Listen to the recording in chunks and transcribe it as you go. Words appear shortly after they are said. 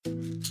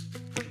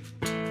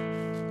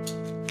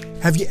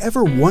Have you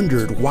ever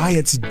wondered why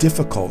it's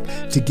difficult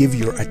to give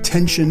your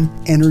attention,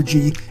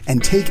 energy,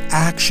 and take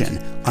action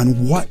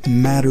on what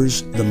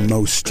matters the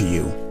most to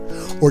you?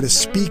 Or to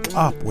speak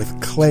up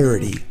with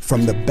clarity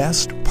from the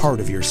best part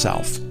of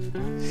yourself?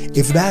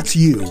 If that's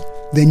you,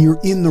 then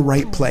you're in the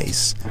right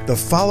place. The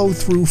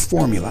follow-through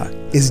formula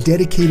is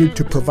dedicated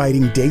to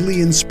providing daily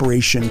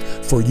inspiration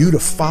for you to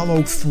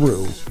follow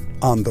through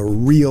on the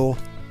real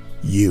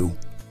you.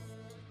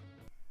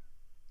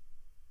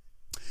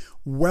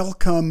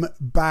 Welcome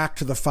back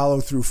to the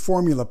Follow-Through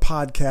Formula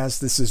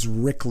podcast. This is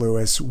Rick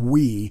Lewis.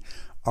 We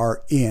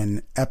are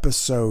in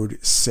episode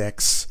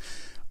 6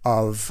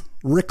 of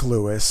Rick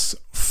Lewis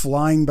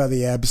flying by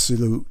the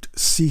absolute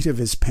seat of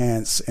his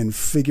pants and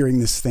figuring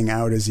this thing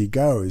out as he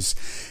goes.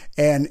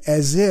 And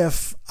as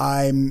if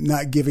I'm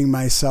not giving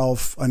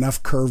myself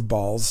enough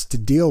curveballs to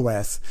deal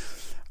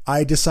with,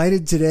 I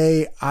decided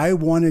today I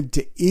wanted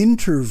to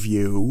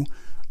interview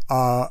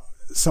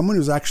someone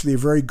who's actually a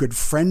very good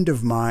friend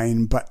of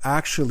mine, but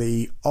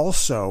actually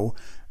also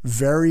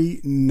very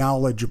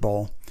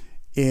knowledgeable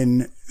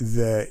in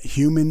the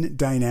human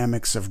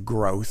dynamics of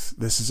growth.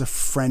 This is a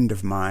friend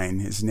of mine.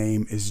 His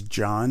name is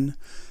John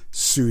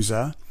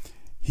Souza.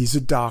 He's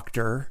a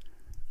doctor.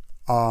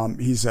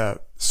 He's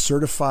a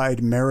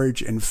certified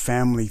marriage and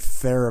family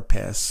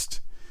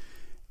therapist.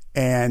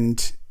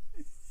 And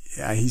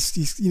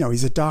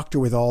he's a doctor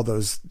with all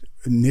those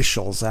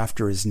initials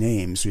after his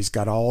name. So he's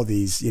got all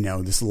these,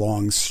 this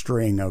long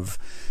string of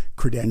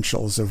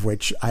credentials of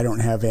which I don't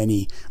have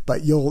any,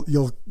 but you'll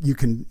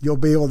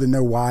be able to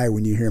know why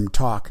when you hear him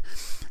talk.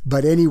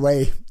 But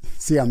anyway,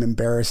 see, I'm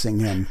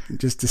embarrassing him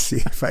just to see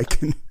if I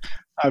can.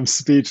 I'm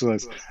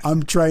speechless.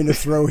 I'm trying to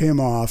throw him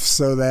off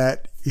so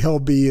that he'll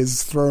be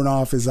as thrown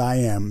off as I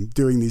am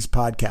doing these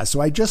podcasts. So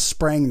I just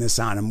sprang this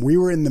on him. We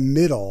were in the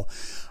middle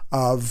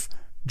of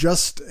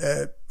just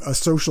a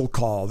social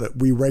call that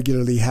we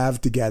regularly have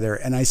together.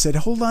 And I said,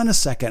 hold on a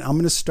second. I'm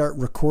going to start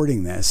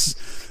recording this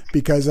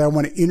because I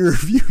want to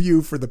interview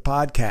you for the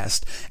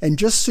podcast. And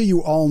just so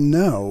you all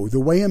know,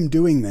 the way I'm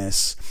doing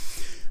this,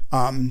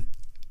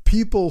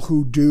 people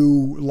who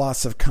do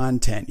lots of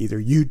content, either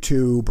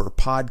YouTube or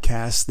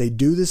podcasts, they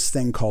do this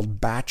thing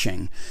called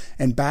batching.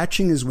 And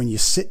batching is when you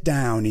sit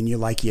down and you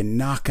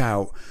knock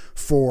out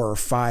 4 or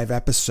 5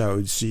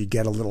 episodes so you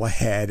get a little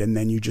ahead, and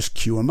then you just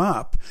queue them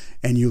up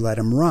and you let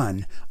them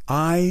run.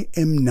 I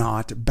am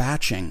not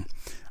batching.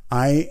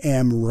 I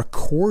am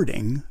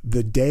recording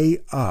the day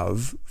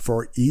of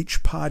for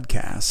each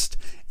podcast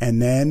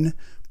and then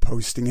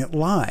posting it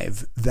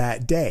live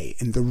that day.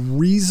 And the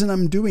reason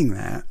I'm doing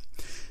that,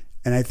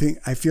 and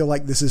I feel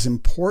like this is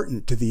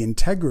important to the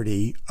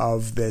integrity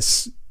of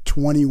this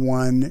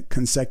 21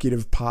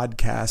 consecutive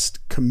podcast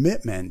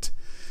commitment,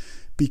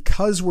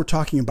 because we're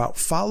talking about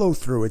follow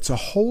through. It's a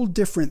whole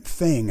different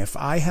thing if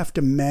I have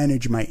to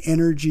manage my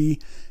energy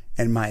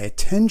and my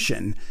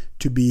attention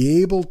to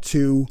be able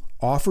to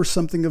offer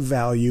something of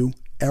value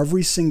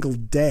every single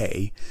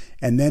day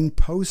and then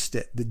post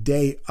it the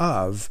day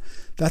of.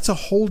 That's a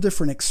whole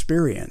different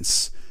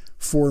experience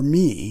for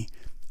me.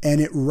 And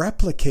it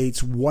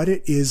replicates what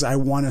it is I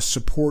want to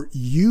support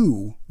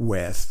you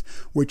with,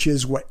 which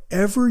is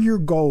whatever your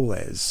goal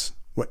is,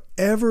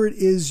 whatever it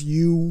is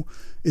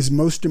is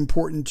most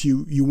important to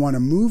you, you want to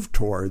move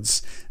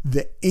towards.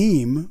 The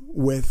aim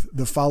with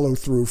the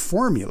follow-through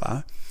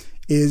formula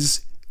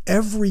is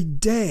every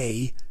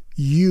day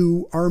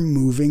you are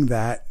moving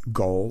that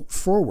goal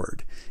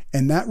forward.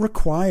 And that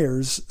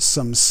requires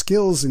some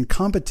skills and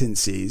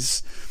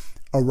competencies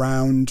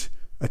around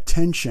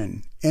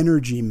attention,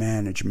 energy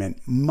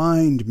management,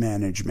 mind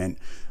management,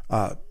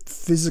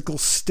 physical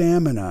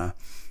stamina.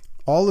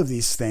 All of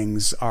these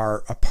things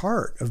are a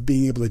part of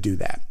being able to do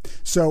that.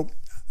 So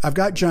I've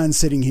got John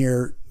sitting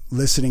here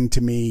listening to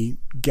me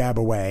gab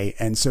away.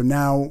 And so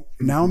now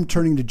I'm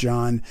turning to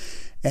John.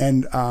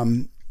 And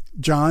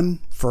John,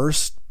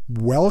 first,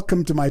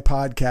 welcome to my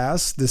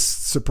podcast. This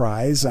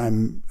surprise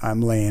I'm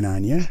laying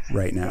on you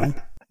right now.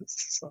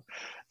 This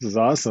is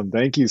awesome.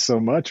 Thank you so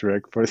much,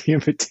 Rick, for the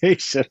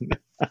invitation.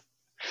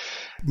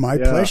 My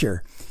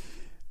pleasure.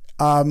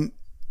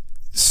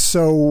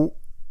 So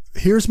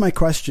here's my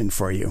question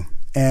for you.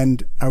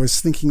 And I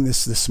was thinking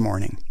this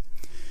morning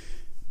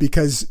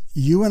because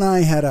you and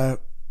I had a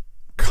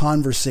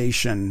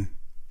conversation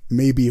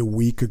maybe a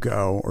week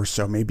ago or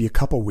so, maybe a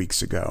couple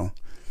weeks ago.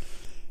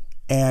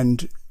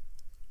 And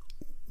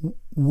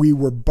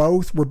we're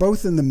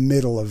both in the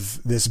middle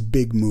of this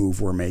big move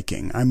we're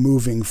making. I'm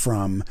moving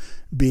from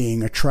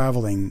being a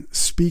traveling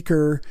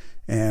speaker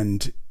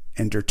and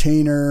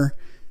entertainer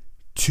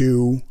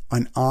to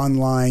an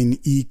online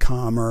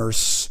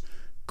e-commerce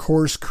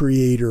course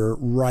creator,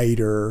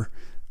 writer,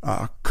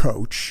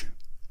 coach.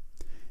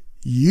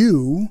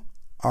 You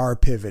are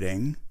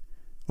pivoting.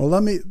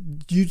 Well,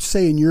 you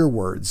say in your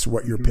words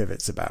what your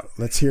pivot's about.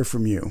 Let's hear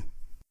from you.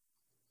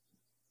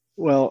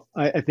 Well,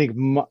 I think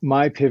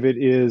my pivot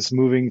is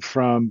moving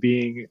from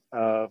being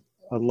a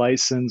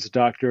licensed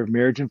doctor of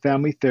marriage and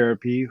family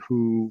therapy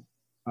who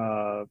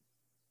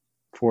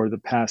for the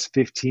past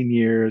 15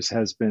 years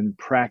has been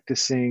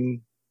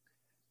practicing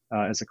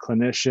as a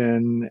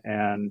clinician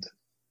and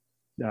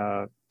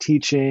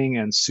teaching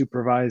and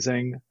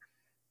supervising,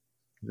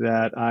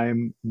 that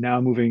I'm now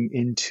moving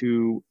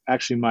into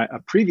actually a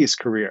previous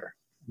career,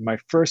 my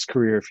first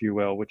career, if you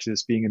will, which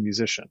is being a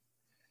musician.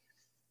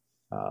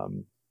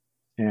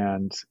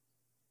 And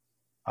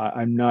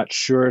I'm not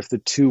sure if the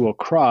two will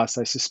cross.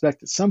 I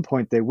suspect at some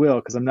point they will,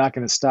 because I'm not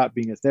going to stop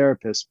being a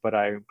therapist, but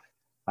I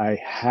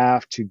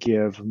have to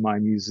give my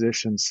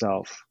musician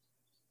self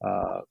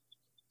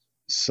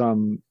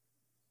some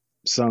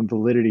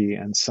validity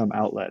and some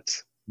outlet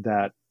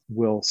that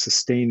will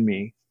sustain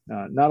me,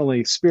 not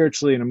only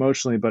spiritually and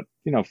emotionally, but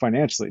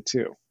financially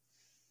too.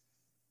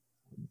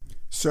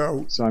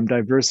 So I'm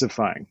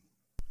diversifying.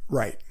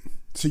 Right.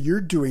 So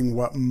you're doing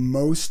what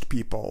most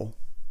people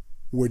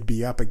would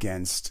be up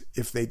against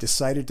if they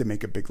decided to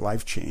make a big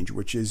life change,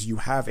 which is you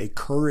have a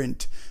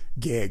current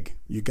gig,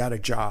 you got a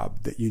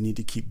job that you need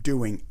to keep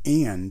doing,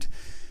 and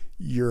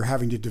you're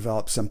having to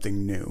develop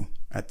something new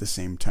at the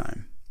same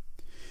time.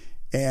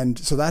 And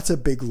so that's a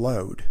big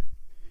load.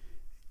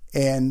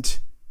 And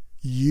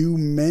you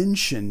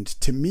mentioned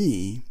to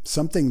me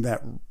something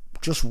that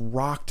just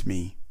rocked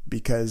me,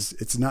 because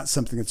it's not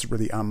something that's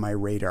really on my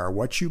radar.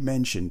 What you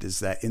mentioned is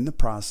that in the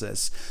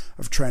process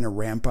of trying to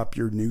ramp up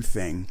your new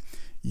thing,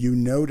 you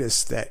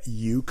noticed that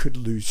you could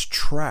lose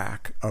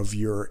track of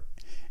your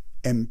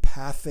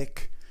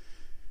empathic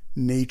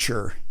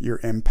nature, your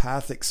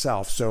empathic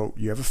self. So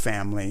you have a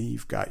family,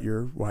 you've got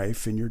your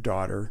wife and your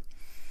daughter.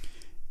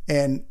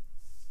 And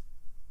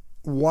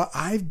what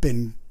I've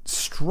been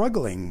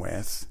struggling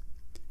with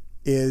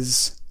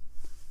is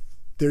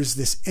there's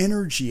this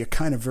energy, a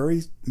kind of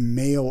very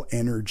male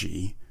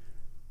energy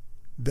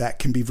that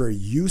can be very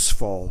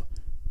useful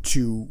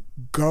to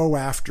go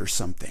after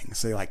something.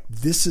 Say like,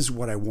 this is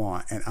what I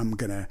want, and I'm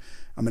gonna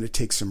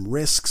take some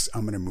risks.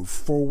 I'm gonna move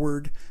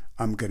forward.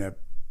 I'm gonna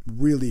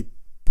really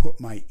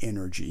put my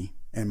energy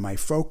and my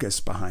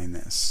focus behind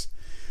this.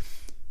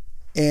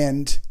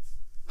 And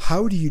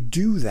how do you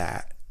do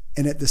that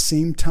and at the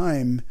same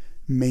time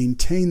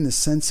maintain the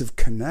sense of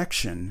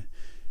connection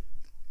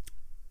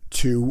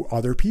to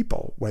other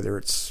people, whether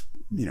it's,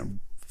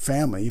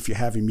 family, if you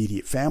have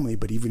immediate family,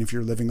 but even if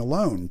you're living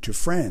alone, to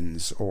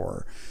friends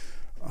or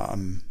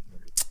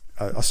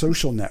a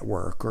social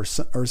network or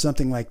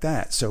something like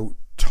that. So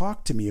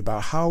talk to me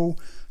about how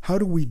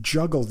do we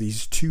juggle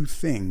these two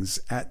things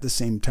at the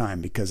same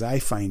time, because I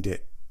find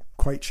it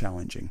quite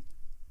challenging.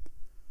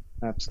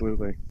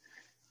 Absolutely.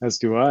 As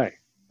do I.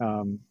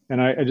 And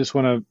I just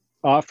want to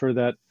offer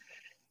that,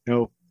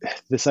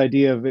 this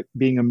idea of it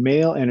being a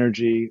male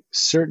energy,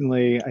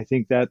 certainly I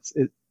think that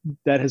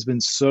has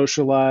been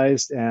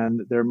socialized,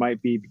 and there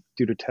might be,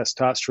 due to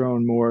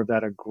testosterone, more of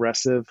that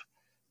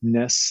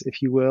aggressiveness,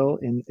 if you will,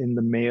 in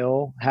the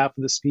male half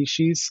of the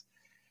species.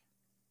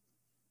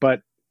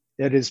 But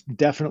it is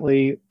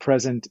definitely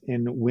present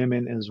in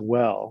women as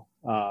well.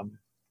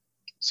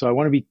 So I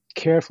want to be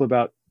careful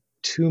about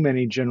too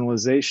many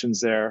generalizations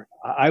there.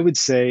 I would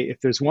say if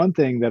there's one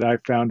thing that I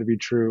found to be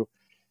true,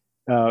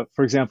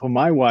 for example,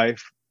 my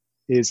wife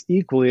is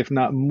equally, if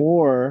not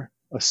more,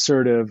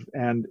 assertive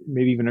and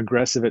maybe even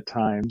aggressive at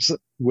times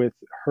with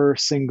her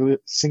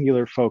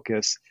singular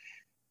focus,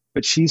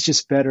 but she's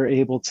just better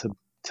able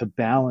to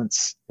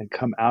balance and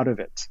come out of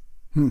it.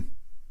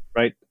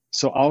 Right?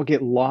 So I'll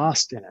get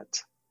lost in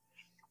it,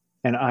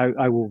 and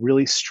I will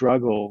really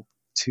struggle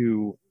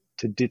to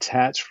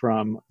detach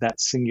from that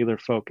singular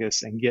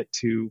focus and get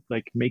to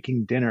like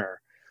making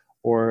dinner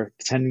or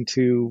tending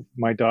to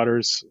my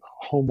daughter's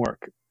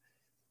homework.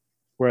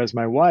 Whereas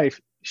my wife,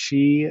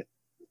 she,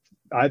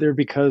 either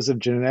because of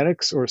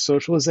genetics or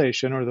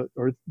socialization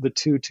or the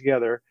two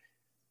together,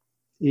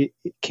 it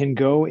can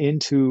go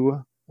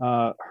into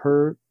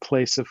her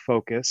place of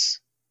focus,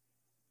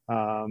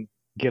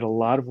 get a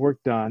lot of work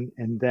done,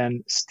 and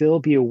then still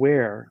be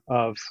aware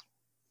of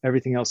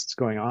everything else that's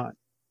going on.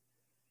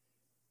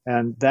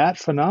 And that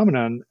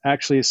phenomenon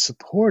actually is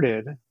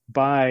supported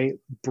by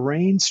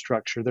brain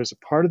structure. There's a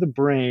part of the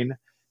brain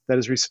that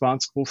is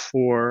responsible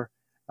for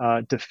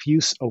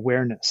diffuse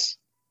awareness.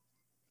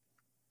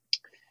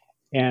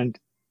 And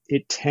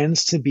it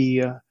tends to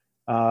be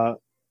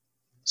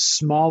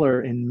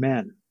smaller in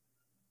men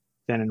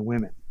than in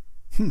women.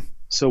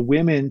 So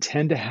women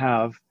tend to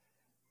have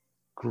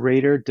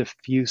greater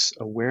diffuse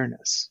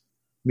awareness,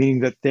 meaning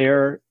that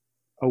they're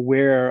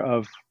aware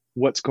of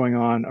what's going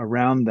on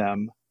around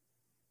them,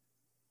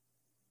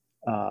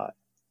 kind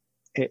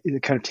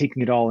of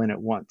taking it all in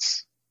at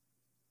once.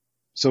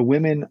 So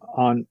women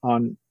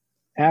on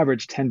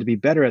average tend to be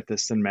better at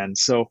this than men.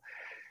 So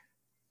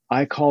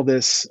I call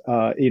this,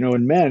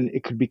 in men,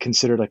 it could be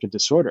considered like a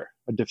disorder,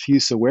 a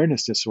diffuse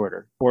awareness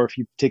disorder, or if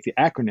you take the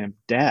acronym,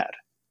 DAD.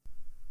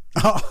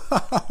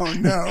 Oh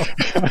no.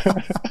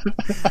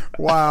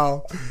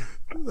 Wow.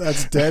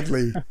 That's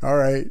deadly. All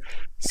right.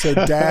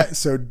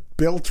 So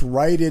built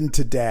right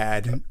into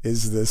DAD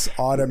is this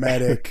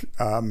automatic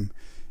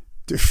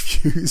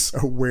diffuse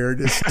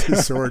awareness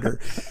disorder.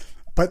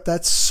 But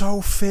that so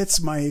fits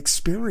my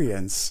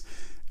experience.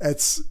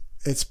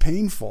 It's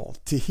painful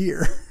to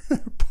hear,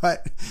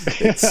 but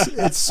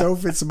it so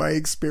fits my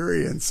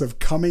experience of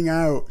coming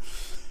out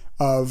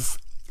of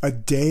a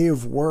day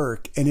of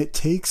work, and it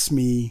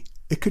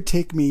could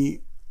take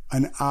me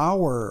an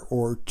hour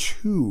or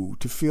two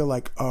to feel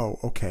like, oh,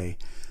 okay,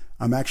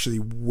 I'm actually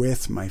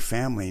with my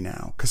family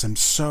now, because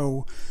it's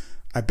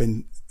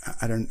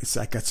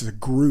like it's a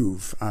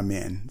groove I'm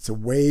in. It's a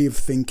way of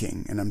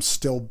thinking, and I'm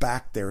still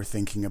back there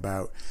thinking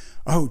about,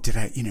 oh, did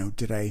I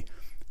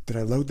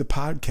load the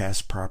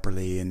podcast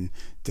properly, and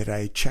did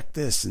I check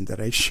this and did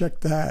I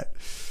check that?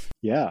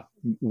 Yeah,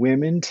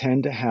 women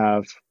tend to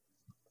have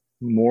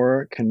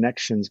more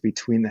connections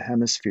between the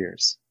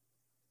hemispheres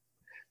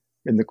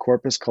in the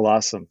corpus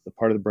callosum, the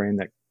part of the brain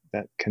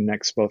that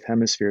connects both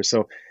hemispheres.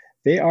 So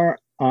they are,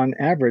 on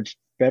average,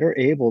 better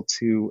able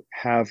to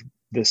have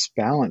this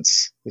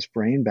balance, this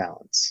brain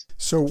balance.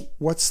 So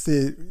what's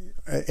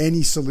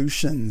any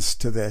solutions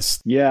to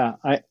this? Yeah,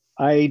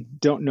 I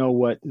don't know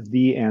what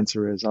the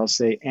answer is. I'll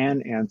say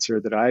an answer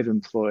that I've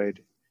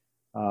employed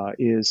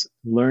is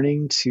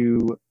learning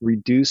to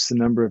reduce the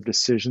number of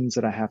decisions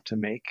that I have to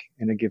make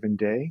in a given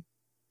day,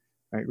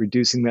 right?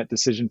 Reducing that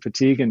decision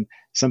fatigue, and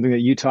something that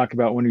you talk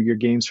about, one of your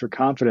games for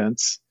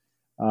confidence,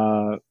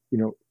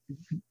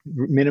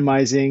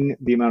 minimizing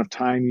the amount of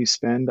time you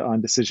spend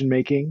on decision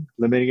making,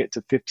 limiting it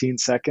to 15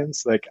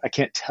 seconds. Like, I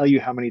can't tell you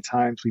how many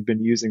times we've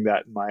been using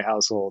that in my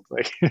household.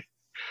 Like,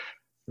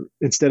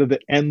 instead of the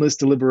endless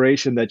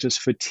deliberation that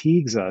just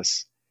fatigues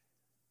us,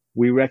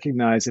 we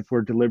recognize, if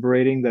we're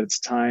deliberating, that it's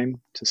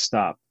time to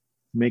stop,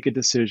 make a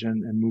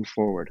decision, and move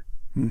forward,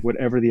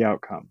 whatever the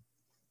outcome.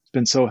 It's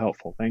been so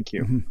helpful. Thank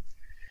you. Mm-hmm.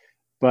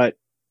 But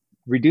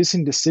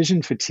reducing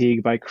decision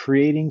fatigue by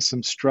creating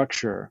some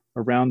structure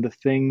around the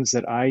things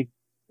that I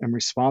am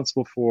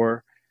responsible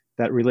for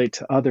that relate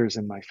to others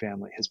in my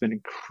family has been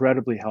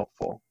incredibly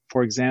helpful.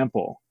 For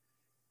example,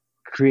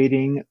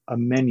 creating a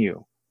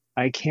menu.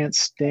 I can't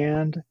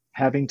stand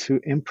having to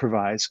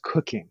improvise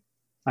cooking.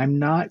 I'm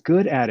not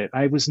good at it.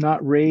 I was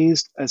not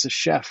raised as a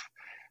chef.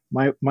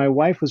 My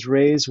wife was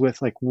raised with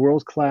like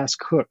world-class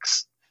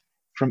cooks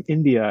from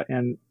India,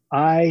 and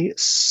I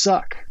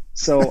suck.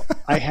 So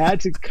I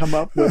had to come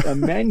up with a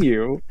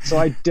menu so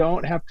I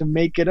don't have to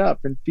make it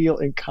up and feel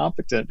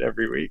incompetent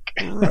every week.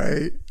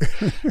 Right.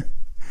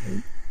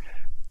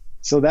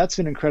 So that's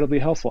been incredibly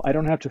helpful. I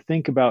don't have to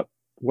think about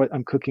what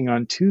I'm cooking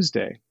on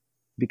Tuesday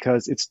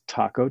because it's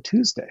Taco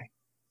Tuesday.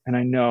 And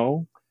I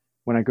know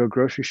when I go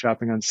grocery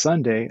shopping on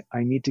Sunday,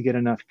 I need to get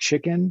enough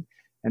chicken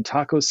and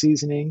taco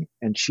seasoning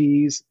and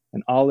cheese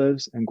and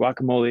olives and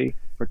guacamole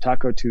for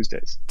Taco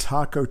Tuesdays.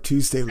 Taco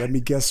Tuesday. Let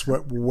me guess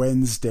what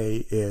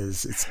Wednesday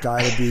is. It's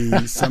got to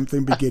be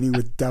something beginning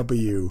with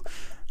W.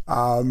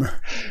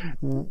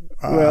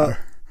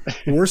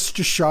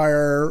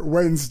 Worcestershire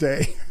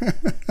Wednesday.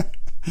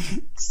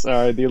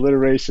 Sorry, the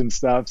alliteration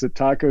stops at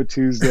Taco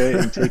Tuesday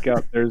and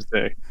Takeout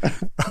Thursday.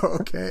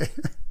 Okay.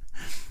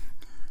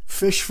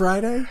 Fish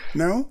Friday?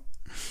 No?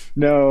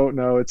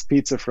 No, it's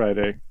Pizza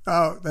Friday.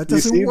 Oh, that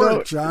doesn't work,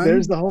 though, John.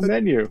 There's the whole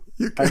menu.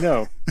 I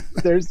know.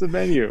 There's the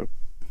menu.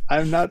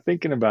 I'm not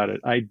thinking about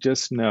it. I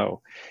just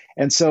know.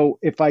 And so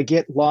if I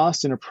get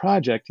lost in a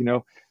project,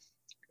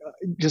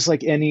 just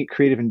like any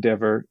creative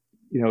endeavor,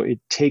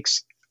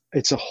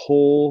 it's a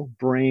whole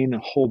brain, a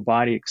whole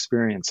body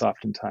experience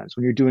oftentimes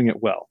when you're doing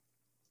it well.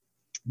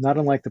 Not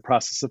unlike the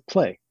process of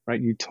play,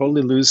 right? You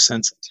totally lose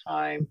sense of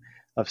time,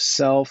 of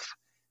self.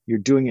 You're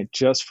doing it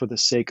just for the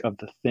sake of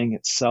the thing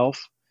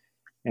itself.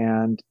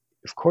 And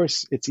of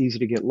course, it's easy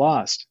to get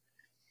lost.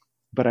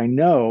 But I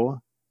know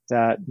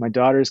that my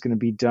daughter is going to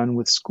be done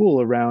with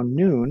school around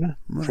noon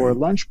for a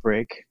lunch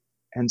break.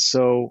 And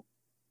so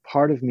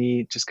part of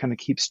me just kind of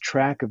keeps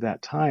track of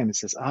that time. It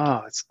says,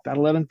 it's about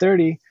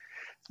 11:30.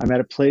 I'm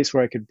at a place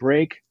where I could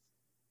break.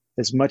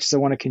 As much as I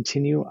want to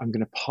continue, I'm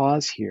going to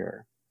pause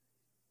here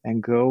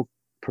and go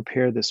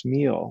prepare this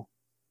meal.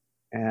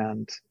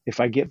 And if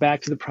I get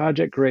back to the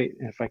project, great.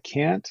 And if I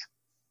can't,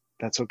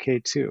 that's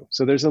okay too.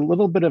 So there's a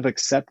little bit of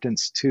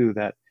acceptance too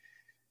that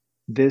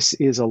this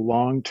is a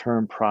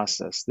long-term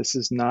process. This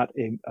is not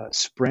a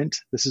sprint.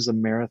 This is a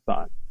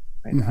marathon.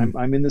 Right? Mm-hmm.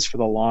 I'm in this for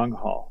the long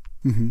haul.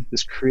 Mm-hmm.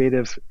 This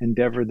creative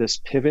endeavor, this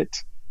pivot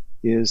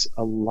is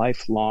a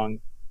lifelong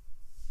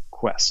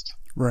quest.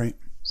 Right.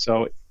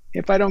 So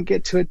if I don't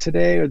get to it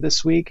today or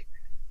this week,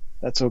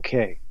 that's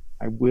okay.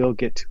 I will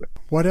get to it.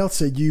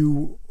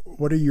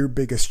 What are your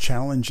biggest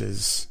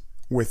challenges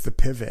with the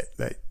pivot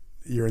that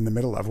you're in the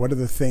middle of? What are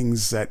the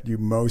things that you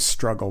most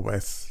struggle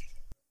with?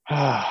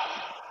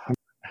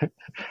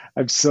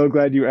 I'm so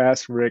glad you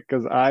asked, Rick,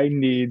 because I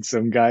need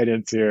some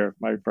guidance here,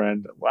 my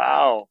friend.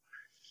 Wow.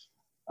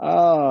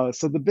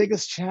 So the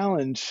biggest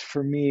challenge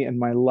for me in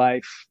my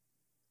life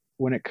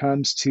when it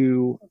comes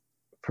to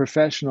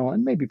professional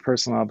and maybe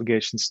personal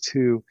obligations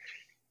too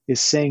is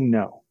saying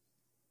no.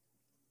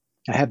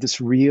 I have this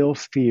real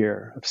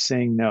fear of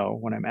saying no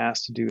when I'm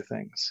asked to do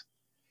things.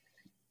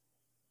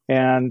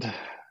 And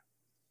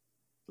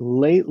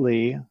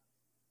lately,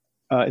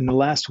 in the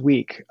last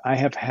week, I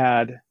have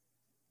had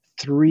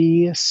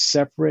 3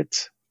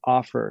 separate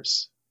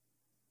offers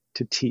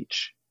to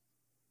teach.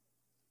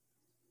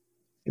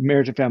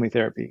 marriage and family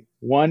therapy.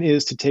 One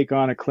is to take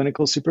on a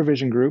clinical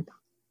supervision group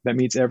that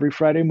meets every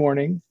Friday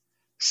morning,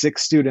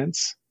 6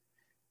 students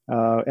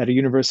at a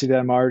university that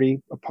I'm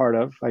already a part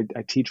of. I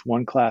teach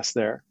one class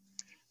there.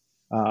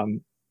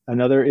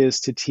 Another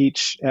is to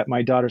teach at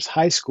my daughter's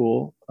high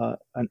school,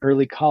 an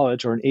early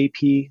college or an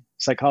AP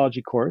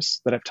psychology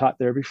course that I've taught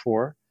there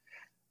before.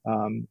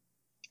 And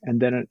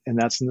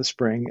that's in the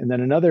spring. And then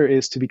another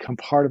is to become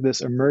part of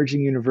this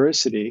emerging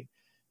university.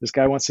 This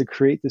guy wants to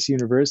create this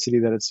university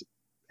that it's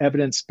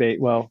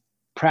evidence-based, well,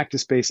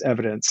 practice-based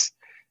evidence.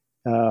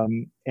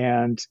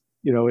 And,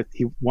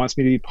 he wants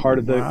me to be part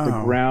of the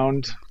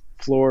ground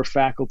floor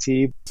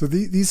faculty. So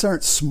these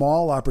aren't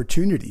small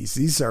opportunities.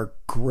 These are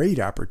great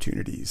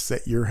opportunities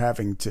that you're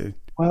having to.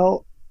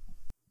 Well,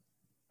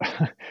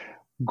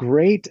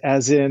 great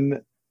as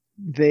in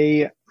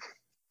they're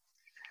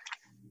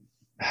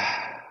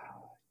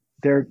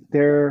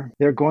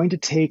going to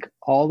take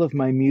all of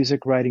my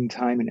music writing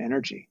time and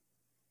energy.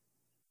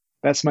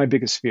 That's my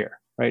biggest fear,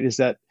 right? Is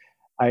that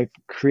I've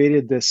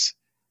created this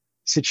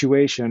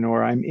situation,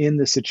 or I'm in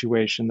the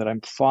situation that I'm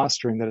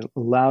fostering, that it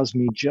allows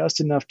me just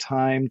enough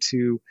time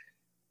to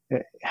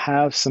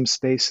have some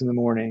space in the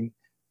morning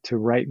to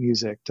write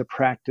music, to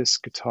practice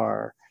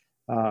guitar,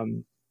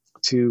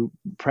 to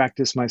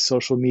practice my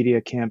social media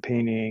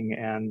campaigning,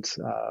 and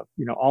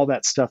all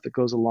that stuff that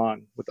goes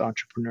along with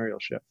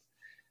entrepreneurship.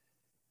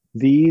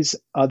 These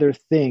other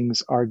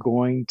things are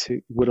going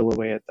to whittle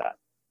away at that.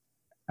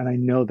 And I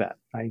know that.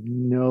 I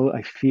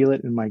feel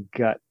it in my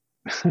gut.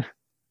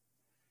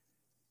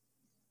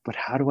 But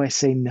how do I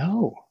say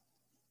no?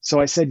 So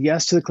I said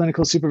yes to the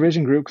clinical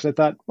supervision group because I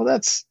thought, well,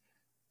 that's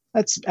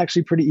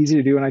actually pretty easy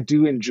to do. And I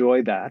do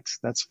enjoy that.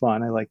 That's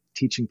fun. I like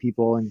teaching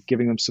people and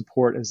giving them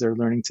support as they're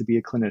learning to be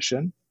a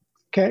clinician.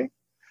 Okay.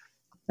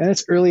 And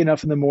it's early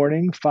enough in the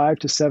morning, 5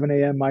 to 7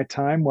 a.m. my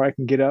time, where I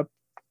can get up,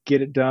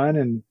 get it done,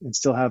 and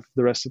still have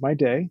the rest of my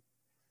day.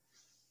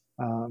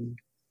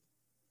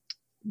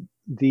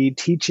 The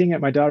teaching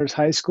at my daughter's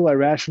high school, I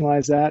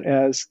rationalize that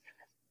as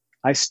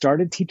I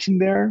started teaching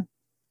there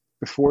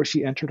before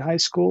she entered high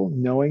school,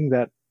 knowing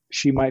that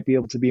she might be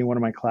able to be in one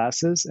of my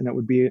classes, and it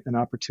would be an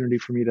opportunity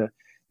for me to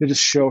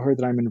just show her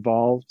that I'm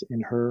involved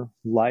in her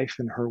life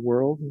and her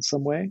world in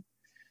some way.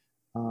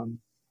 And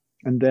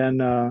then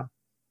the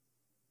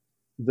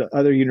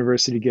other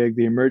university gig,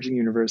 the emerging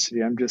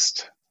university, I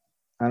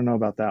don't know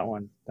about that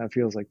one. That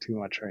feels like too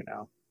much right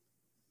now,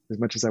 as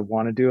much as I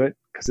want to do it,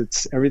 because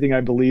it's everything I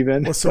believe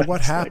in. Well, so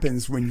what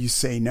happens when you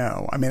say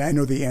no? I mean, I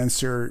know the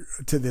answer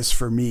to this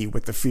for me,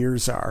 what the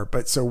fears are,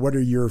 but so what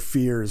are your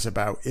fears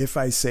about if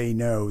I say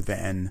no,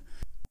 then?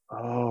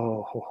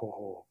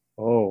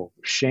 Oh,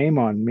 shame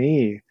on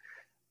me.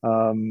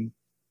 One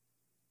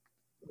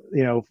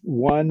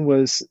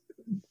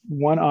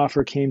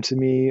offer came to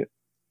me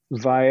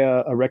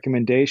via a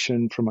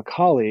recommendation from a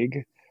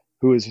colleague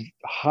who is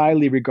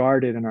highly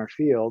regarded in our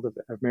field of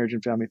marriage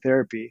and family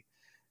therapy.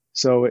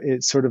 So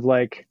it's sort of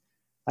like,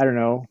 I don't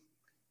know,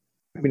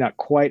 maybe not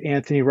quite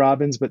Anthony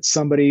Robbins, but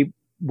somebody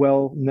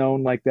well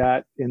known like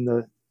that in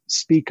the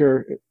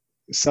speaker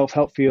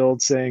self-help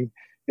field saying,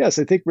 yes,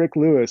 I think Rick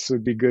Lewis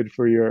would be good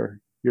for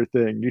your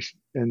thing.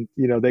 And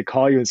they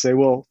call you and say,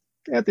 well,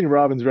 Anthony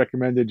Robbins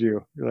recommended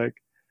you. You're like,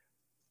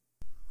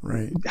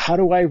 right. How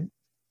do I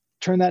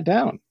turn that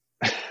down?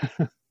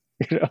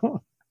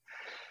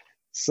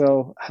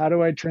 So how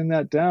do I turn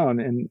that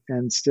down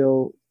and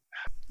still?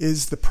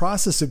 Is the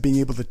process of being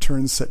able to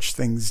turn such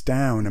things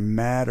down a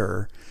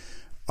matter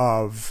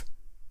of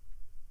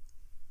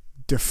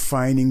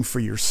defining for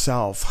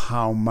yourself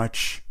how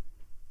much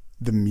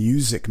the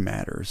music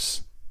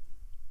matters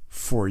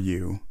for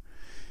you?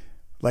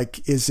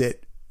 Like, does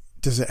it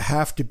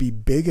have to be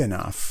big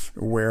enough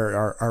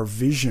where our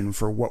vision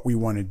for what we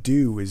want to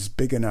do is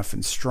big enough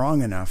and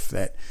strong enough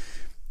that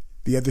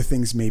the other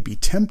things may be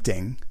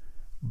tempting,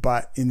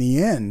 but in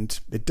the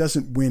end, it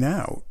doesn't win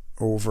out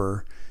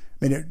over?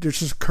 I mean, it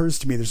just occurs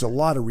to me there's a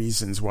lot of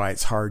reasons why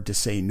it's hard to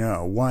say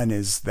no. One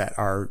is that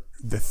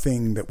the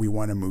thing that we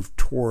want to move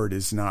toward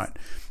is not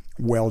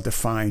well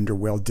defined or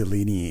well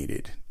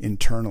delineated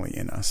internally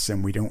in us,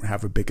 and we don't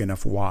have a big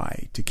enough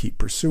why to keep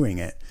pursuing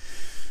it.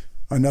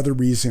 Another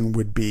reason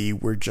would be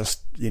we're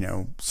just,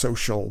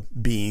 social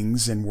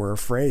beings, and we're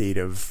afraid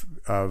of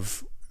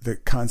the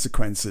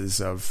consequences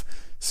of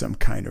some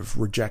kind of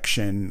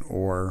rejection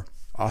or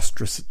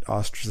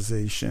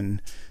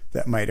ostracization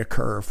that might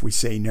occur if we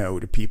say no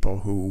to people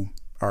who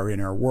are in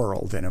our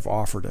world and have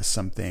offered us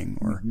something.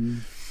 Or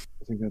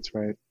I think that's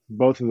right.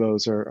 Both of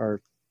those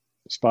are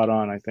spot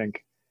on, I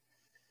think.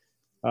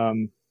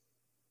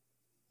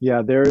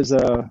 There is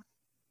a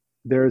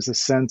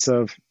sense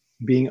of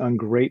being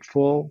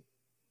ungrateful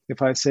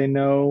if I say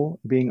no,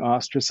 being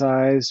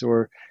ostracized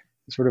or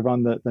sort of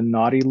on the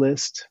naughty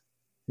list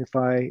if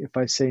I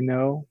say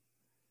no,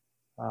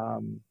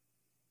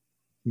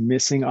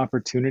 missing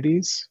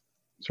opportunities,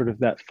 sort of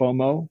that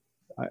FOMO.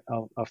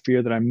 I'll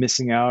fear that I'm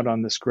missing out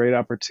on this great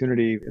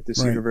opportunity at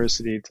this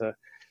university to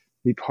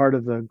be part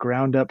of the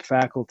ground up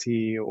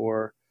faculty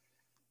or,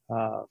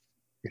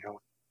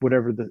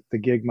 whatever the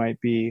gig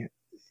might be.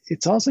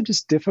 it's also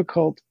just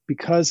difficult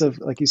because of,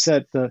 like you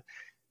said, the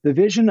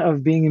vision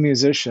of being a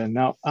musician.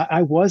 Now,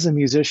 I was a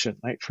musician.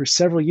 Like for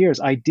several years,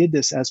 I did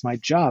this as my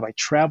job. I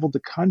traveled the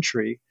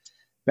country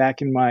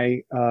back in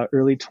my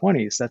early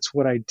 20s. That's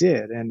what I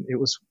did, and it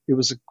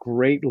was a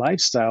great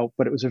lifestyle,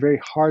 but it was a very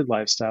hard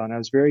lifestyle, and I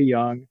was very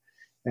young,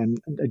 and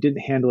I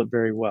didn't handle it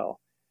very well,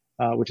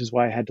 which is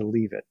why I had to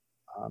leave it,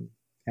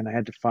 and I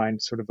had to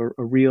find sort of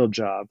a real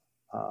job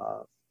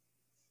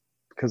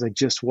because I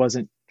just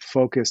wasn't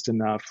focused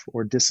enough,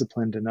 or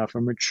disciplined enough,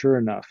 or mature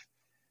enough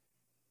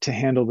to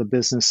handle the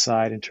business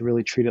side and to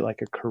really treat it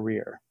like a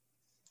career.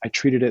 I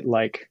treated it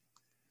like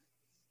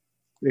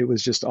it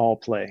was just all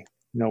play,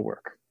 no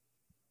work.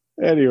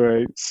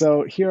 Anyway,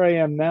 so here I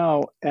am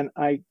now, and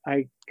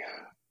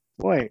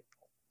boy,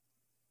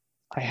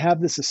 I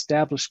have this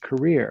established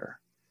career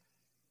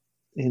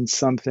in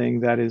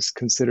something that is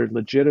considered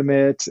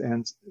legitimate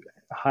and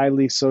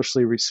highly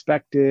socially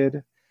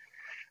respected.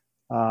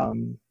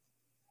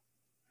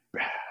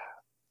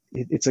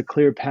 It's a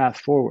clear path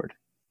forward.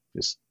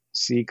 Just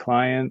see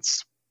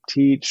clients,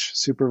 teach,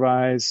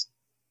 supervise,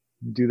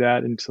 do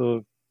that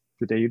until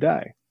the day you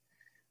die.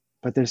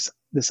 But there's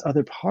this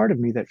other part of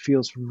me that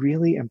feels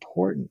really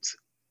important.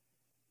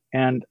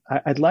 And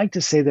I'd like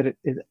to say that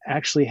it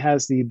actually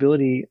has the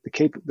ability,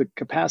 the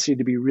capacity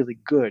to be really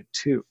good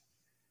too.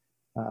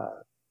 In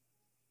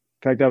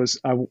fact,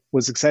 I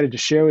was excited to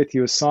share with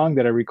you a song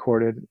that I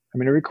recorded. I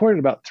mean, I recorded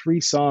about 3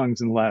 songs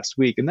in the last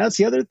week. And that's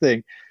the other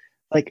thing.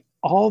 Like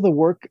all the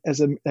work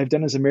I've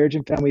done as a marriage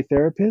and family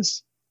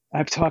therapist,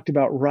 I've talked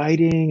about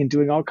writing and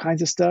doing all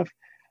kinds of stuff.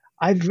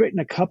 I've written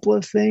a couple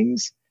of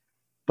things,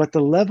 but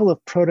the level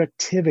of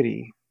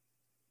productivity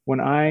when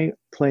I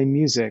play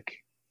music,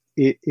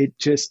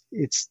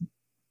 it's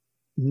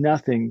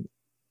nothing.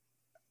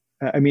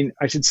 I mean,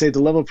 I should say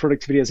the level of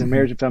productivity as a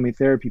marriage and family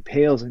therapy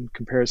pales in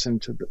comparison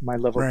to my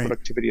level of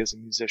productivity as a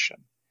musician.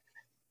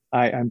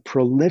 I'm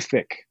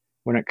prolific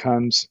when it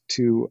comes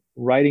to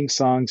writing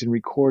songs and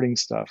recording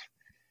stuff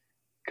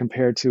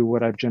compared to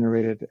what I've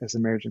generated as a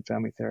marriage and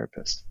family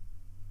therapist.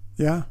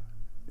 Yeah,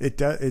 it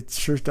does. It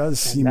sure does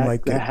seem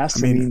like that has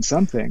to mean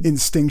something.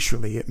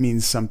 Instinctually, it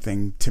means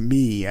something to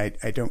me. I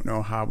don't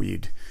know how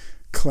we'd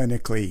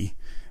clinically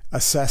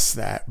assess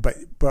that,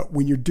 but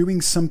when you're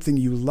doing something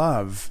you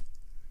love,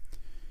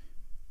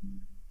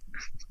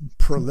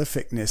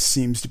 prolificness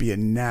seems to be a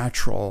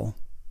natural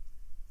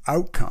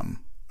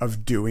outcome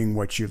of doing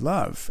what you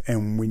love.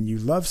 And when you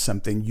love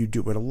something, you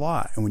do it a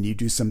lot. And when you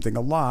do something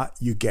a lot,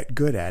 you get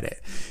good at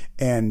it.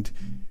 And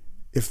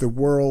if the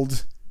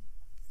world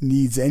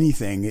needs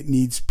anything, it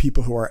needs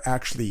people who are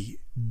actually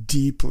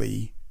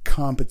deeply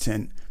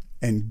competent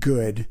and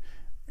good,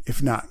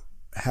 if not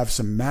have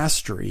some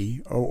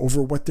mastery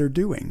over what they're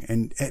doing.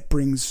 And it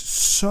brings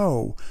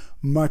so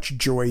much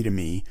joy to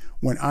me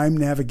when I'm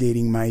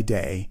navigating my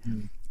day.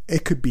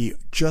 It could be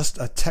just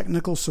a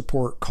technical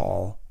support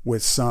call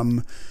with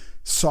some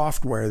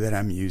software that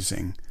I'm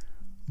using,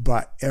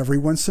 but every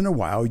once in a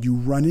while you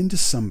run into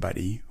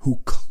somebody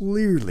who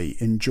clearly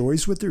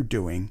enjoys what they're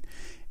doing,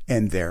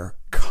 and they're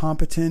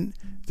competent,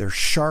 they're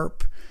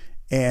sharp,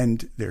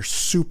 and they're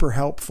super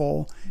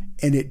helpful,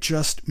 and it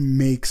just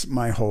makes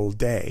my whole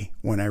day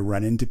when I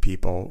run into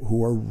people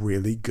who are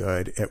really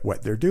good at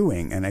what they're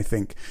doing. And I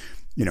think,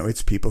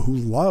 it's people who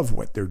love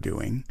what they're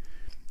doing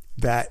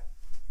that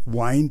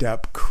wind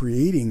up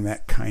creating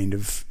that kind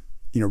of,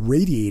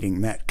 radiating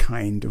that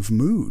kind of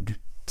mood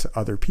to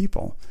other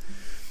people.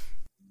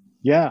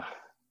 Yeah,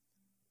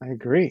 I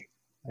agree.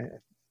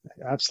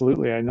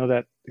 Absolutely. I know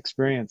that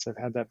experience. I've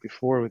had that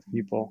before with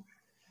people.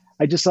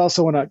 I just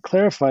also want to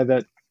clarify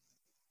that.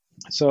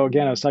 So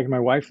again, I was talking to my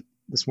wife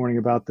this morning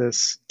about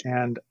this,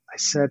 and I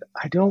said,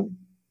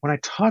 when I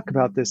talk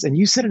about this, and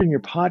you said it in your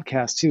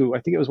podcast too,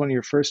 I think it was one of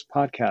your first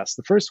podcasts,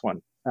 the first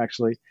one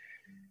actually,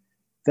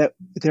 that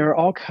there are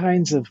all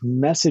kinds of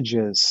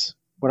messages,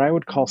 what I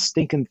would call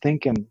stinking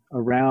thinking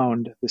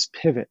around this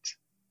pivot.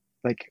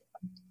 Like,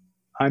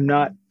 I'm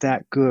not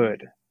that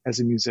good as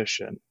a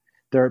musician.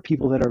 There are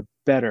people that are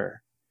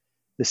better.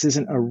 This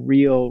isn't a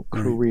real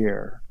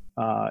career.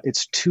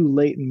 It's too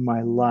late in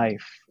my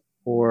life,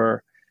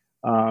 or,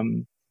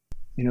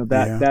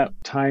 that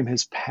time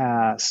has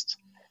passed.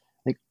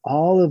 Like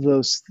all of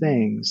those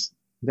things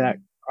that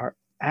are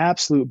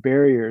absolute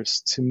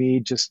barriers to me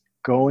just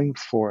going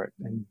for it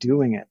and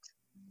doing it.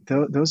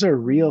 Those are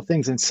real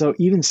things. And so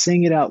even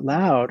saying it out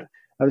loud,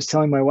 I was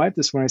telling my wife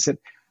this when I said,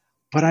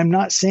 but I'm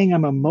not saying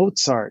I'm a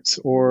Mozart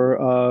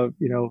or,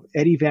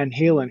 Eddie Van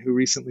Halen, who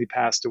recently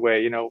passed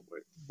away,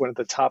 one of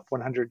the top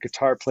 100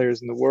 guitar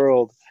players in the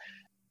world.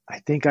 I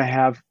think I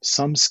have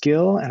some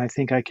skill and I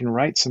think I can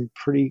write some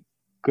pretty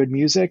good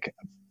music,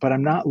 but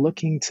I'm not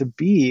looking to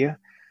be,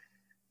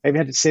 I even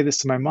had to say this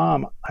to my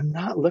mom, I'm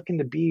not looking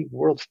to be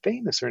world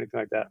famous or anything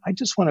like that. I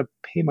just want to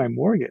pay my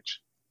mortgage.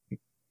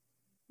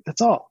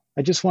 That's all.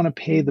 I just want to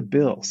pay the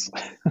bills.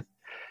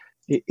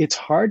 It's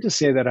hard to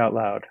say that out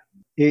loud.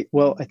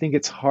 I think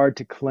it's hard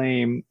to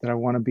claim that I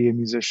want to be a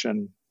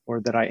musician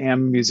or that I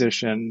am a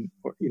musician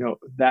or,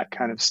 that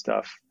kind of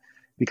stuff,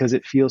 because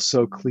it feels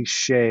so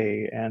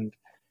cliche. And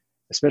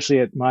especially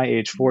at my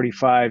age,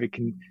 45,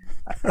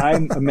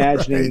 I'm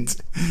imagining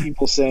Right.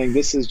 people saying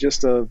this is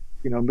just a,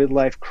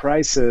 midlife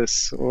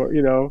crisis, or,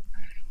 or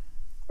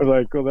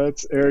like, well,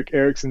 that's Erik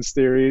Erikson's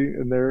theory,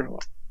 and there are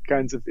all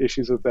kinds of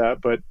issues with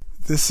that. But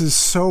This is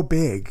so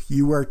big.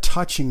 You are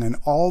touching on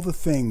all the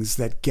things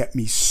that get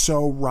me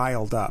so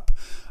riled up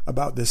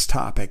about this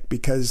topic,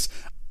 because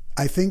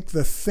I think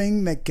the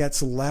thing that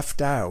gets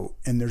left out,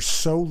 and there's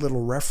so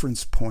little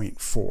reference point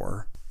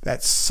for,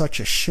 that's such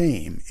a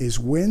shame, is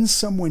when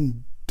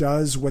someone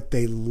does what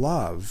they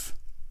love,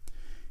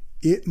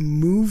 it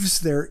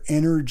moves their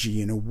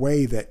energy in a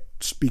way that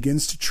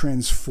begins to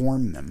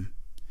transform them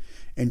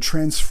and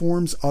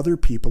transforms other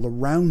people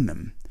around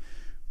them.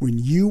 When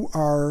you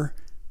are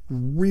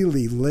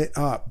really lit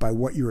up by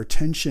what your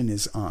attention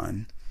is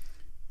on,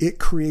 it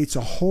creates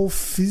a whole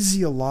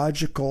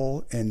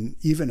physiological and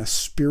even a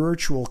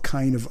spiritual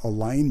kind of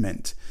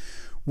alignment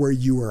where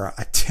you are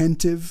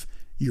attentive,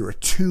 you're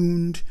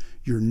attuned,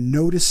 you're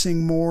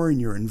noticing more in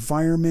your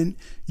environment,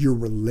 you're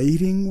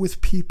relating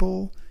with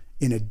people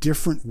in a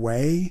different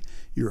way,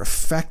 you're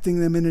affecting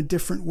them in a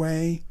different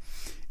way.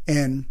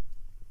 And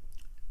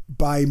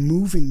by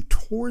moving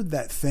toward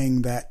that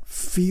thing that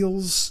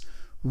feels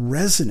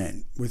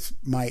resonant with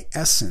my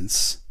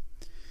essence,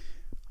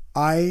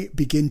 I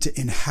begin to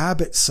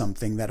inhabit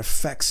something that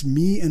affects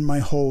me and my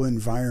whole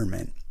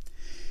environment.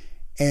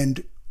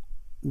 And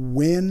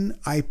when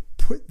I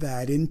put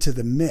that into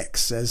the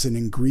mix as an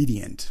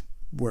ingredient,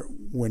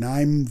 when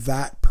I'm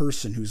that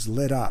person who's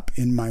lit up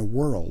in my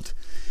world,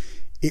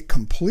 it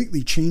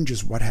completely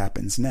changes what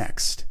happens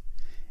next.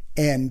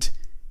 And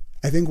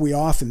I think we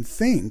often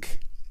think,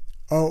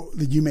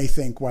 you may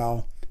think,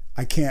 well,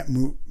 I can't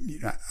move.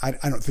 I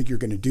don't think you're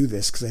going to do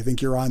this, because I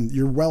think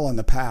you're well on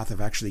the path of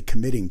actually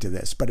committing to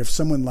this. But if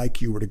someone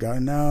like you were to go,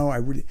 no,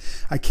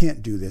 I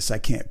can't do this. I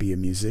can't be a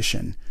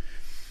musician.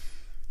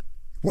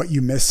 What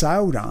you miss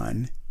out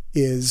on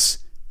is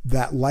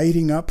that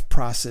lighting up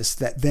process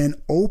that then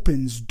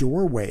opens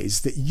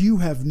doorways that you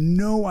have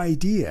no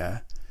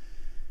idea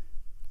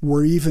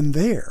were even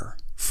there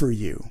for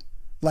you.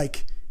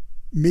 Like,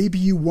 maybe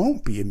you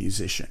won't be a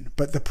musician,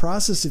 but the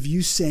process of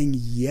you saying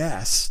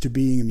yes to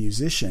being a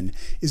musician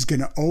is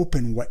going to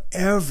open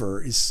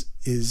whatever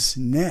is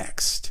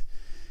next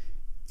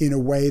in a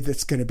way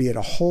that's going to be at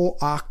a whole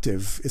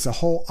octave. It's a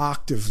whole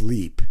octave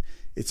leap.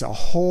 It's a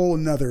whole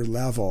nother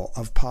level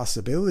of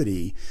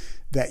possibility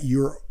that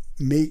you're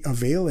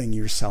availing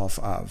yourself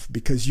of,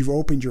 because you've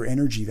opened your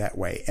energy that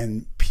way,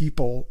 and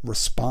people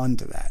respond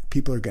to that.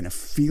 People are going to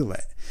feel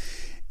it,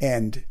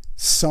 and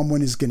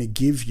someone is going to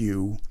give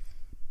you,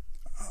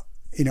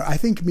 I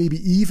think maybe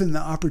even the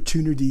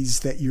opportunities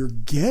that you're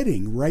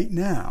getting right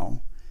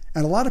now.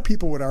 And a lot of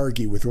people would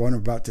argue with what I'm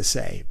about to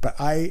say, but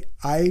I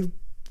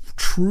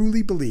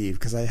truly believe,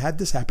 because I had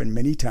this happen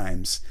many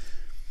times,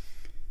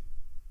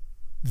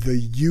 the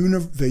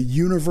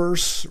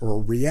universe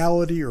or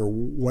reality or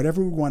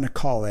whatever we want to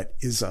call it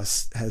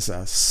has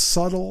a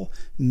subtle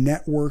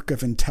network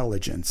of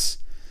intelligence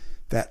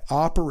that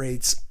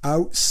operates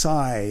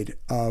outside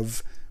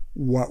of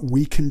what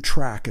we can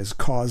track as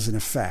cause and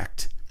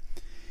effect.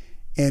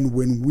 And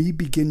when we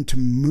begin to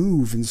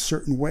move in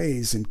certain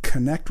ways and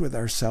connect with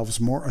ourselves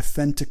more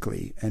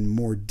authentically and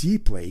more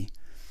deeply,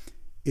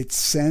 it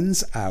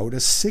sends out a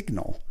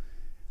signal.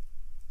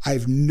 I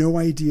have no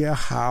idea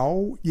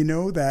how,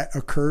 that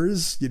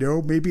occurs.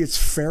 Maybe it's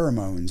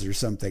pheromones or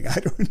something. I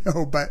don't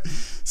know, but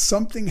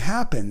something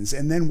happens.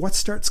 And then what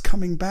starts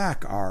coming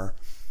back are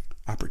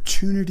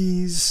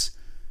opportunities,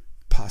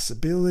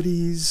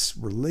 possibilities,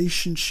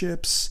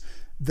 relationships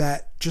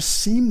that just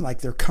seem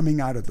like they're coming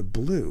out of the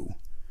blue.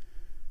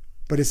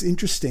 But it's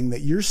interesting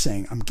that you're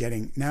saying, I'm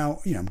getting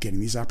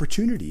these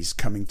opportunities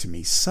coming to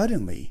me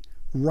suddenly,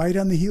 right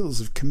on the heels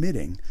of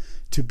committing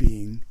to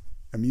being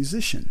a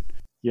musician.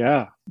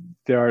 Yeah,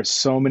 there are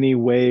so many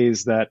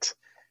ways that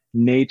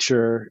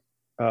nature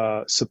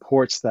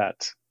supports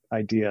that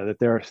idea, that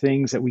there are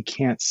things that we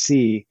can't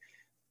see,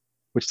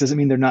 which doesn't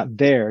mean they're not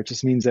there. It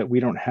just means that we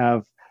don't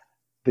have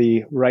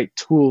the right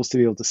tools to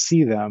be able to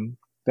see them,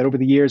 that over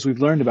the years we've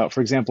learned about.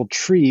 For example,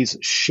 trees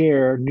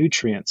share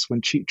nutrients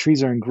when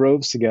trees are in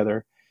groves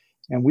together.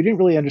 And we didn't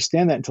really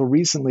understand that until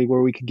recently,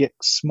 where we could get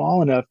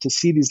small enough to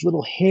see these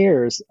little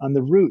hairs on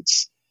the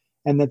roots,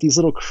 and that these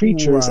little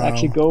creatures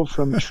actually go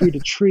from tree to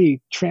tree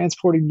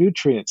transporting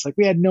nutrients. Like,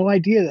 we had no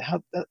idea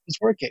how that was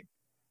working.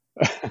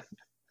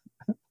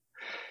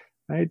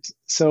 Right?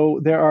 So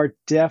there are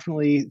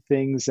definitely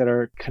things that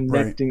are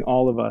connecting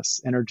all of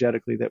us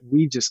energetically that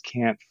we just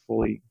can't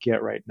fully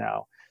get right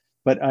now.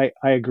 But I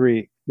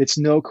agree. It's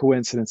no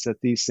coincidence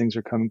that these things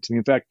are coming to me.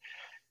 In fact,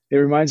 it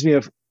reminds me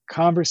of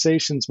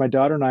conversations my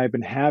daughter and I have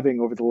been having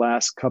over the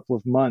last couple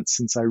of months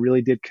since I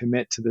really did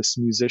commit to this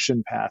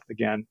musician path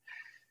again.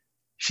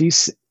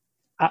 She's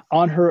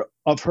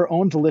of her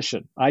own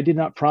volition. I did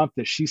not prompt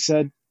this. She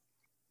said,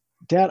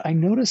 "Dad, I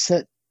noticed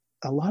that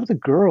a lot of the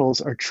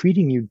girls are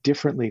treating you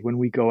differently when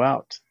we go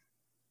out,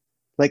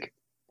 like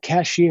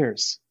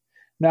cashiers."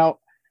 Now,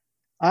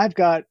 I've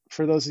got,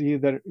 for those of you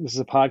that this is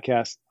a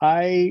podcast,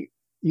 I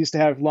used to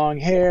have long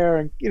hair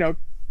and,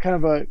 kind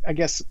of a, I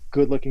guess,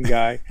 good looking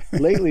guy.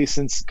 Lately,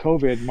 since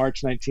COVID,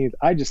 March 19th,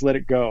 I just let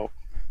it go.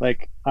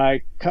 Like,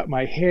 I cut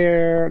my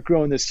hair,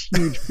 growing this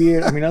huge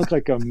beard. I mean, I look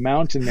like a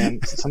mountain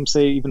man. Some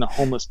say even a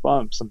homeless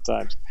bum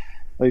sometimes.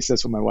 At least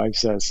that's what my wife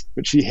says,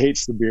 but she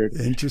hates the beard.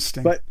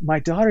 Interesting. But my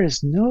daughter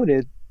has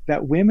noted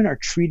that women are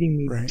treating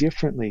me Right.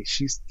 differently.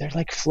 They're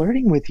like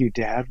flirting with you,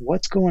 Dad.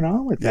 What's going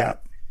on with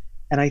that?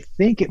 And I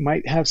think it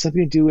might have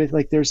something to do with,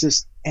 like, there's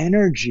this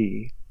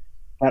energy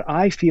that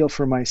I feel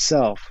for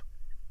myself.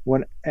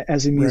 When,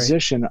 as a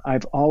musician, right.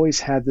 I've always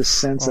had this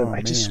sense of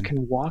I just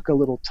can walk a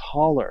little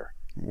taller.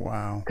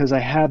 Wow. Because I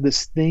have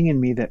this thing in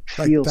me that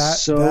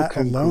feels so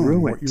congruent.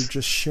 Alone, what you're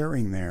just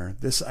sharing there,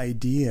 this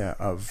idea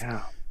of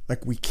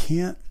like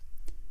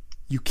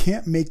you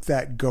can't make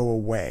that go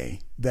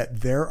away,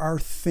 that there are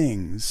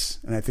things,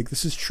 and I think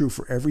this is true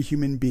for every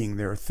human being,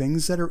 there are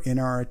things that are in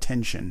our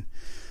attention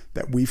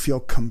that we feel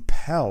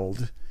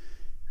compelled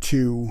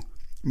to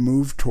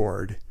move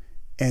toward,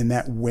 and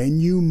that when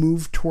you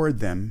move toward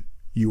them,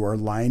 you are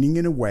lining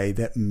in a way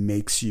that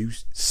makes you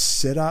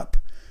sit up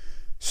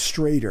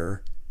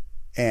straighter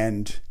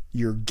and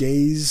your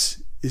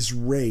gaze is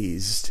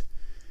raised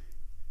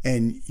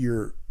and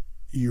you're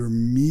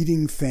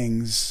meeting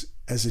things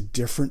as a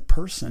different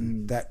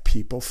person that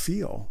people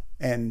feel.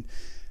 And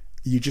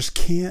you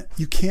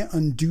can't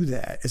undo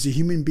that. As a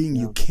human being,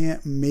 you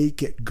can't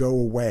make it go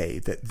away,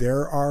 that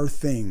there are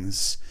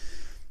things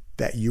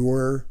that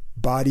your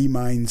body,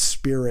 mind,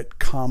 spirit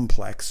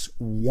complex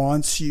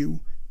wants you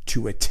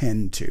to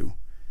attend to.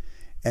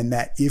 And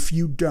that if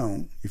you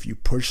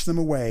push them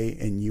away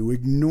and you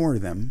ignore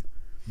them,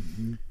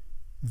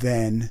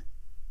 then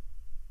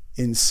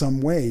in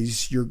some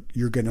ways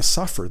you're going to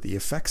suffer the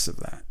effects of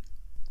that.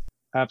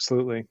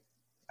 Absolutely.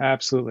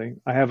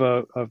 I have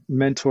a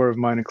mentor of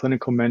mine, a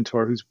clinical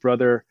mentor, whose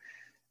brother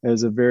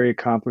is a very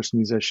accomplished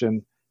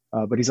musician,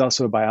 but he's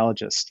also a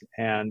biologist.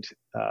 And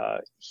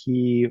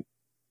he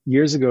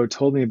years ago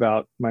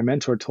my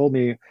mentor told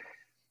me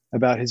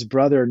about his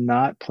brother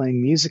not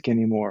playing music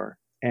anymore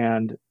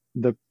and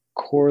the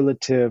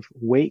correlative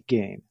weight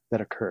gain that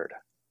occurred.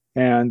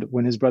 And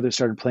when his brother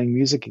started playing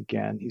music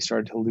again, he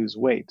started to lose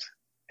weight.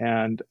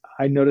 And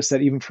I noticed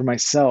that even for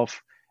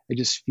myself, I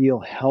just feel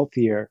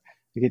healthier.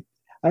 I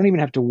don't even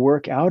have to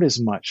work out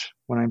as much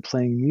when I'm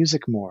playing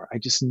music more. I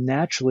just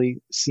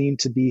naturally seem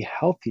to be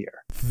healthier.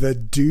 The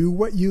Do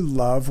What You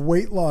Love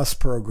weight loss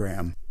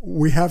program.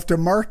 We have to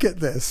market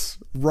this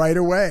right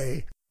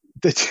away.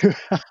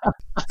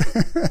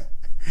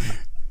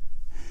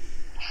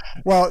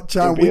 Well,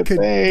 John,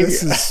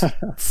 this is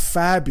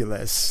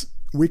fabulous.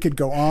 We could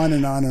go on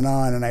and on and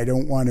on, and I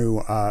don't want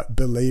to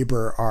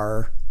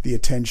belabor the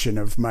attention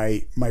of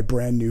my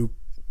brand new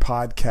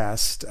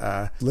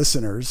podcast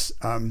listeners,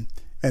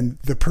 and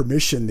the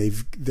permission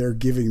they're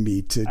giving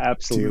me to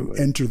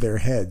enter their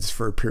heads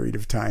for a period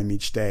of time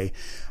each day.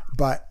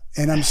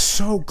 And I'm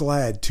so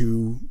glad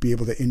to be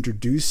able to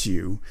introduce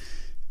you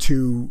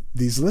to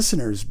these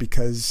listeners,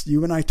 because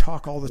you and I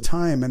talk all the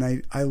time, and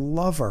I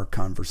love our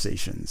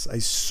conversations. I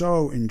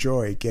so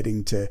enjoy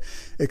getting to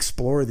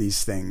explore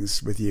these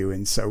things with you.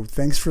 And so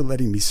thanks for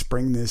letting me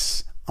spring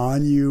this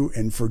on you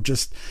and for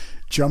just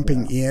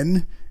jumping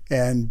in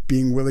and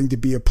being willing to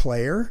be a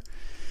player.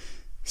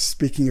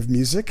 Speaking of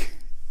music,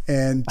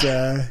 and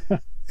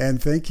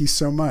thank you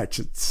so much.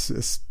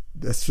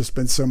 That's just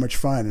been so much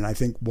fun, and I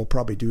think we'll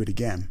probably do it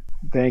again.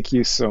 Thank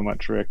you so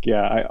much, Rick.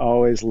 Yeah, I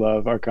always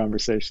love our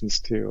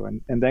conversations too.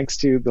 And thanks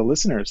to the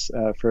listeners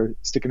for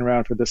sticking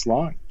around for this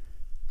long.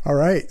 All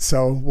right.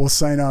 So we'll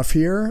sign off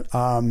here.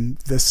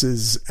 This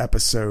is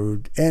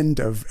end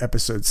of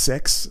episode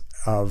 6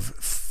 of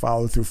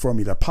Follow Through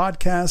Formula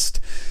podcast.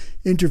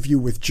 Interview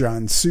with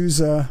John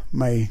Souza,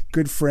 my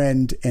good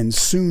friend and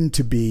soon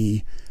to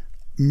be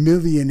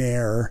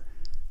millionaire,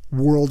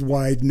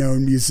 worldwide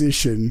known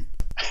musician.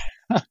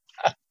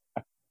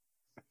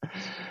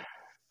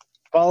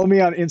 Follow me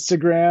on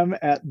Instagram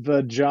at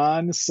the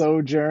John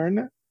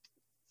Sojourn.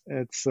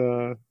 It's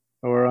or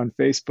on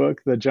Facebook,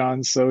 the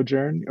John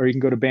Sojourn, or you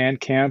can go to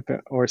Bandcamp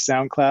or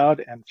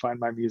SoundCloud and find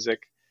my music,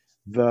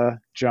 the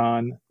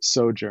John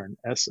Sojourn,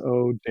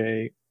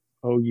 SOJOURN.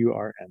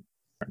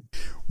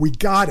 We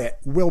got it.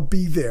 We'll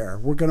be there.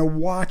 We're going to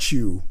watch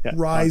you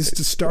rise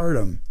to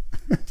stardom.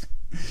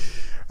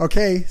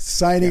 Okay,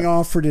 signing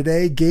off for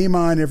today. Game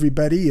on,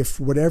 everybody. If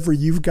whatever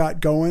you've got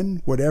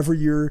going, whatever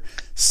you're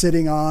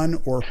sitting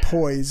on or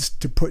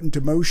poised to put into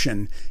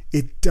motion,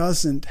 it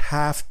doesn't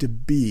have to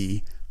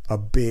be a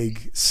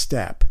big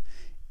step.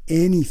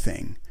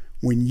 Anything,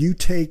 when you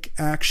take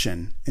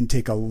action and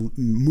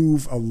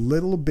move a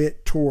little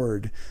bit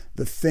toward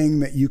the thing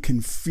that you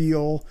can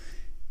feel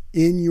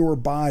in your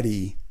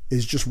body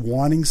is just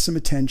wanting some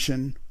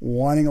attention,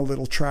 wanting a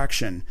little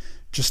traction,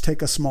 just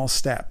take a small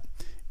step.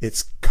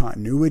 It's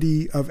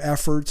continuity of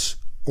efforts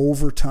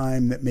over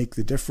time that make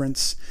the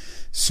difference.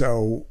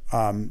 So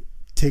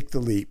take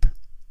the leap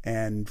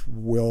and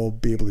we'll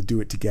be able to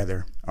do it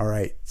together. All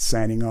right,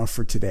 signing off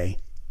for today.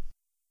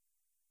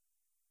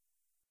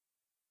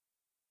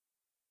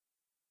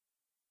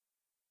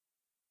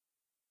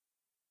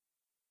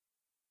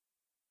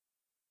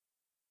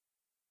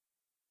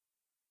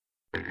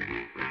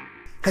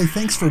 Hey,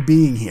 thanks for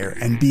being here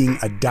and being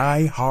a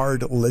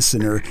die-hard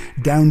listener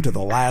down to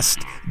the last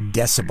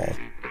decibel.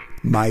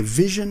 My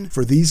vision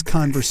for these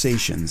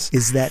conversations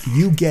is that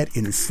you get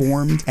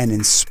informed and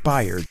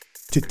inspired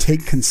to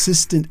take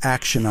consistent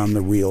action on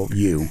the real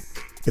you.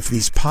 If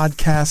these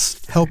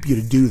podcasts help you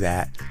to do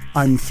that,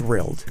 I'm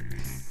thrilled.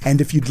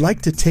 And if you'd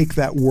like to take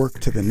that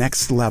work to the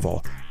next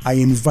level, I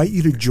invite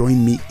you to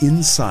join me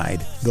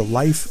inside the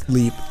Life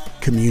Leap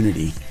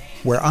community,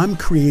 where I'm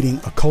creating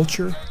a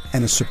culture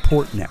and a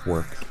support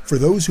network for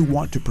those who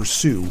want to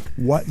pursue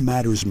what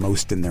matters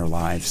most in their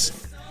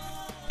lives.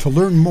 To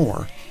learn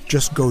more,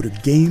 just go to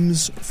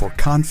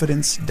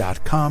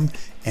gamesforconfidence.com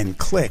and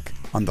click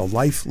on the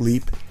Life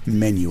Leap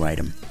menu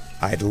item.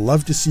 I'd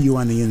love to see you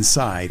on the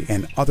inside,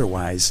 and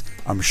otherwise,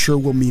 I'm sure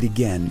we'll meet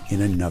again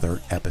in another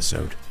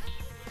episode.